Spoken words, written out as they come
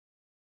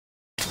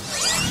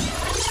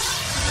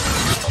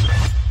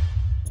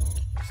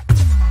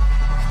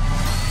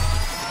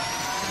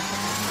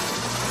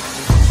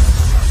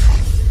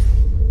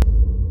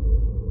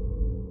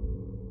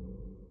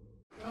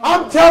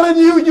telling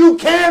you, you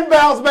can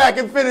bounce back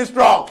and finish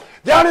strong.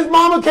 Johnny's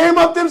mama came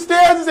up them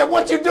stairs and said,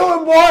 what you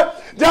doing, boy?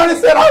 Johnny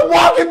said, I'm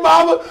walking,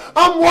 mama.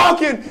 I'm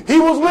walking. He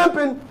was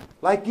limping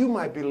like you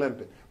might be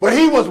limping. But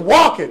he was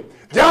walking.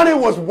 Johnny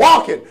was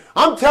walking.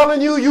 I'm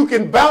telling you, you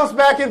can bounce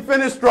back and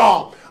finish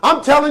strong.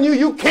 I'm telling you,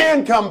 you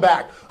can come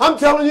back. I'm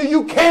telling you,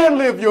 you can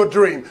live your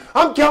dream.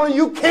 I'm telling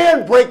you, you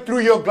can break through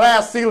your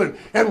glass ceiling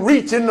and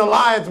reach in the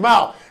lion's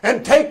mouth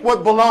and take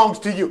what belongs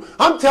to you.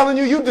 I'm telling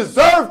you, you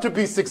deserve to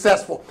be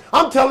successful.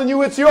 I'm telling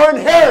you, it's your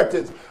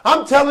inheritance.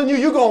 I'm telling you,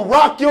 you're going to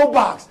rock your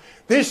box.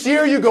 This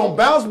year, you're going to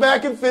bounce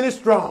back and finish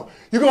strong.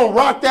 You're going to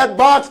rock that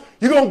box.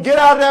 You're going to get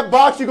out of that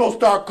box. You're going to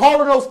start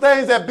calling those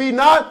things that be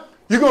not.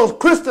 You're going to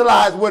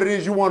crystallize what it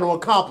is you want to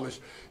accomplish.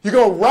 You're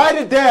going to write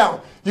it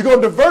down. You're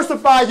going to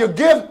diversify your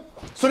gift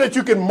so that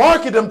you can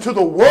market them to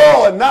the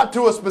world and not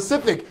to a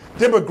specific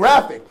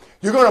demographic.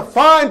 You're going to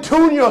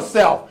fine-tune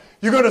yourself.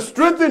 You're going to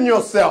strengthen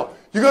yourself.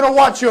 You're going to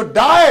watch your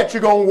diet.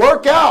 You're going to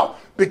work out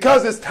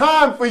because it's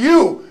time for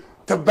you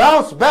to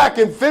bounce back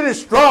and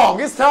finish strong.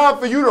 It's time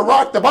for you to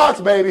rock the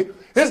box, baby.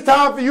 It's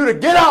time for you to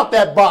get out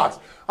that box.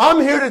 I'm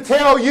here to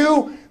tell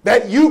you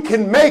that you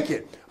can make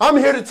it. I'm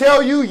here to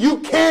tell you, you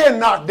can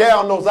knock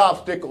down those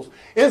obstacles.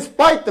 In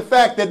spite the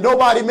fact that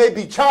nobody may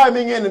be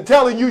chiming in and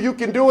telling you you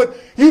can do it,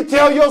 you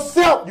tell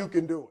yourself you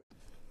can do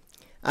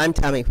it. I'm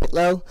Tommy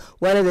Whitlow.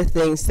 One of the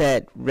things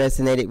that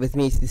resonated with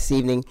me this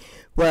evening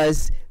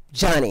was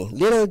Johnny,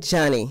 little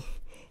Johnny.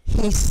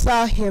 He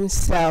saw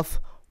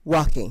himself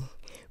walking.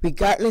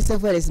 Regardless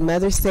of what his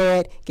mother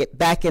said, get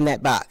back in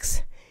that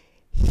box.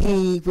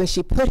 When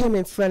she put him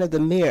in front of the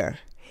mirror,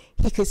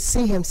 he could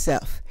see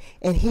himself.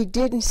 And he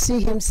didn't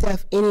see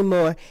himself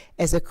anymore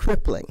as a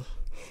crippling,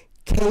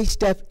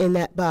 caged up in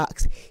that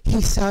box.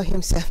 He saw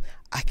himself,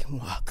 I can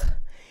walk.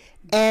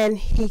 And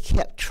he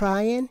kept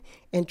trying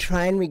and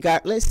trying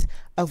regardless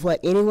of what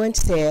anyone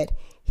said.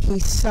 He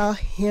saw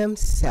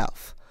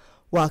himself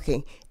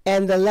walking.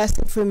 And the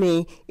lesson for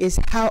me is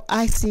how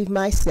I see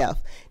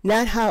myself,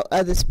 not how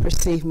others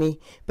perceive me,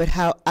 but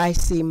how I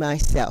see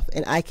myself.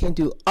 And I can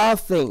do all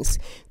things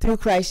through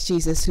Christ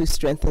Jesus who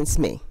strengthens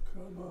me.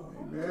 Come on.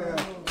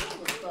 Amen.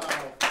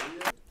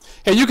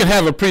 Hey, you can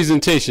have a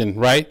presentation,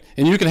 right?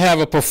 And you can have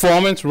a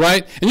performance,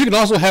 right? And you can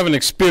also have an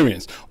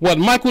experience. What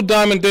Michael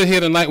Diamond did here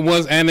tonight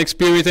was an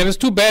experience, and it's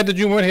too bad that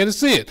you weren't here to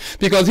see it.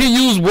 Because he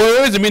used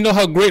words, and we know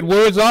how great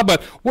words are,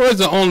 but words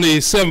are only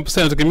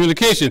 7% of the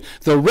communication.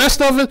 The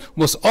rest of it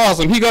was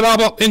awesome. He got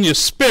all up in your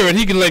spirit.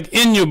 He could, like,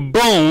 in your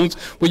bones,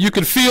 where you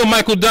could feel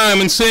Michael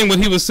Diamond saying what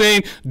he was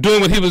saying,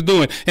 doing what he was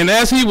doing. And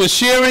as he was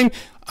sharing,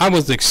 I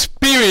was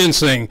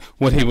experiencing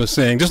what he was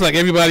saying, just like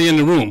everybody in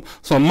the room.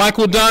 So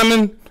Michael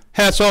Diamond,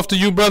 hats off to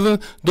you, brother.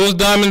 Those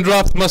diamond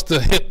drops must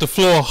have hit the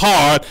floor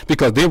hard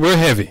because they were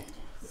heavy.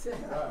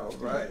 All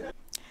right.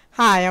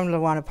 Hi, I'm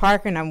LaWanna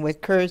Parker, and I'm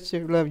with Courage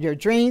to Love Your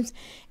Dreams,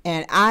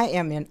 and I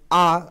am in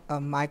awe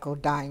of Michael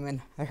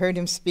Diamond. I heard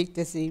him speak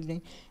this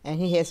evening, and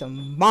he had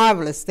some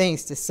marvelous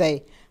things to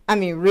say. I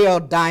mean, real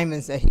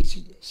diamonds that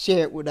he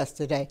shared with us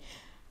today.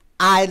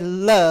 I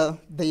love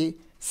the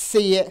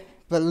see it,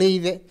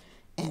 believe it,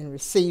 and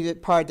receive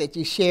it part that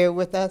you shared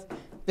with us,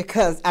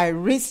 because I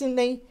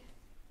recently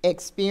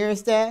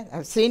experienced that.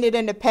 I've seen it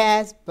in the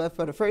past, but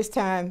for the first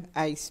time,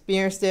 I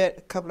experienced it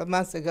a couple of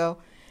months ago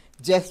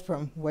just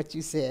from what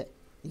you said.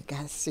 You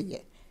got to see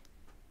it.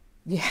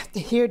 You have to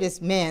hear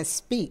this man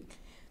speak,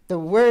 the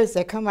words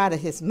that come out of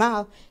his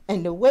mouth,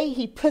 and the way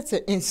he puts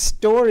it in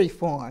story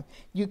form.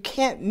 You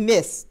can't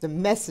miss the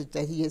message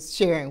that he is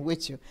sharing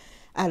with you.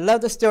 I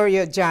love the story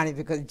of Johnny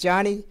because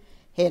Johnny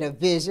had a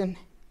vision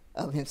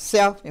of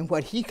himself and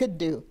what he could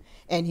do.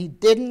 And he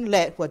didn't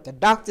let what the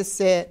doctor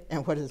said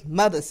and what his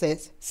mother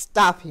says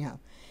stop him.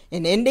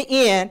 And in the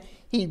end,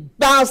 he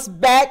bounced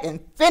back and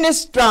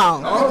finished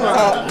strong.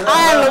 Right. So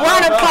I am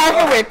LaWanna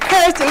Parker with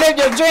Courage to Live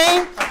Your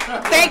Dream.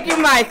 Thank you,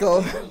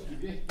 Michael.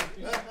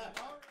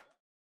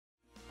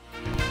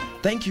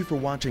 Thank you for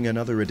watching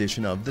another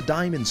edition of the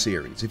Diamond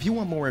Series. If you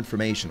want more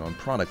information on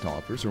product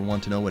offers or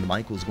want to know when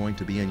Michael's going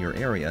to be in your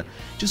area,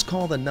 just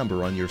call the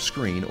number on your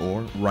screen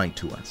or write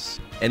to us.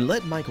 And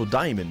let Michael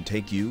Diamond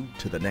take you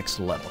to the next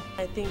level.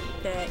 I think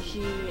that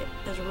he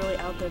is really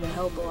out there to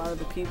help a lot of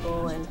the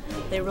people, and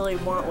they really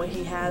want what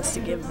he has to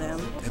give them.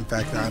 In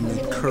fact, I'm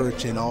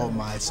encouraging all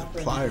my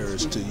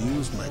suppliers to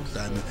use Michael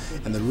Diamond,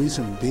 and the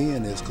reason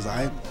being is because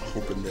I'm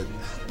hoping that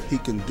he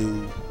can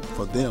do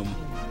for them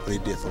what he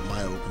did for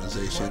my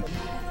organization.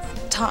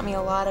 Taught me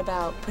a lot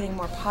about putting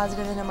more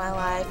positive into my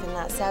life and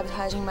not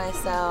sabotaging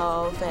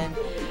myself, and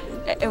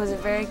it was a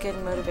very good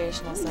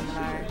motivational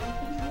seminar.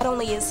 Not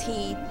only is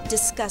he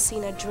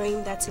discussing a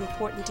dream that's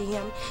important to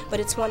him, but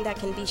it's one that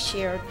can be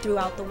shared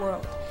throughout the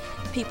world.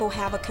 People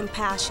have a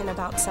compassion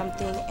about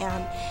something,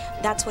 and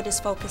that's what his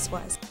focus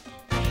was.